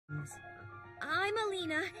I'm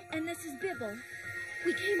Alina, and this is Bibble.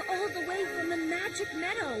 We came all the way from the Magic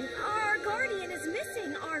Meadow. Our guardian is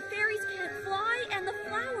missing. Our fairies can't fly, and the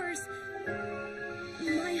flowers...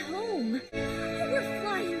 My home. We're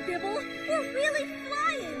flying, Bibble. We're really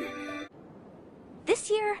flying. This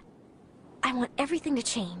year, I want everything to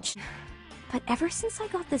change. But ever since I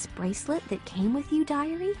got this bracelet that came with you,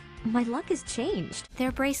 Diary, my luck has changed.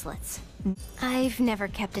 They're bracelets. I've never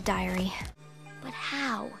kept a diary. But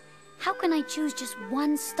how? How can I choose just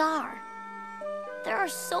one star? There are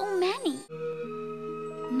so many.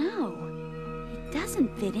 No, it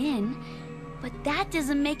doesn't fit in, but that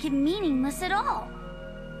doesn't make it meaningless at all.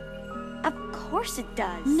 Of course it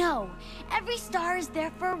does. No, every star is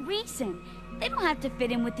there for a reason. They don't have to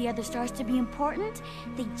fit in with the other stars to be important.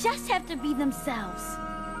 They just have to be themselves.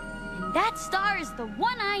 And that star is the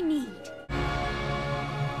one I need.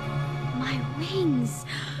 My wings.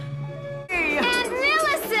 And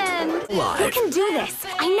Millicent! You can do this.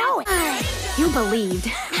 I know it. You believed.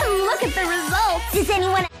 And look at the results. Does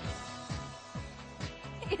anyone...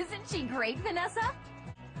 Isn't she great, Vanessa?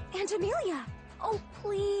 And Amelia. Oh,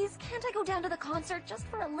 please, can't I go down to the concert just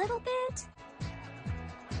for a little bit?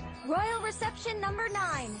 Royal reception number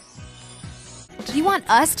 9. You want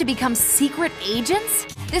us to become secret agents?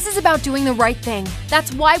 This is about doing the right thing.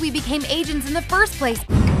 That's why we became agents in the first place.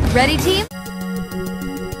 Ready, team?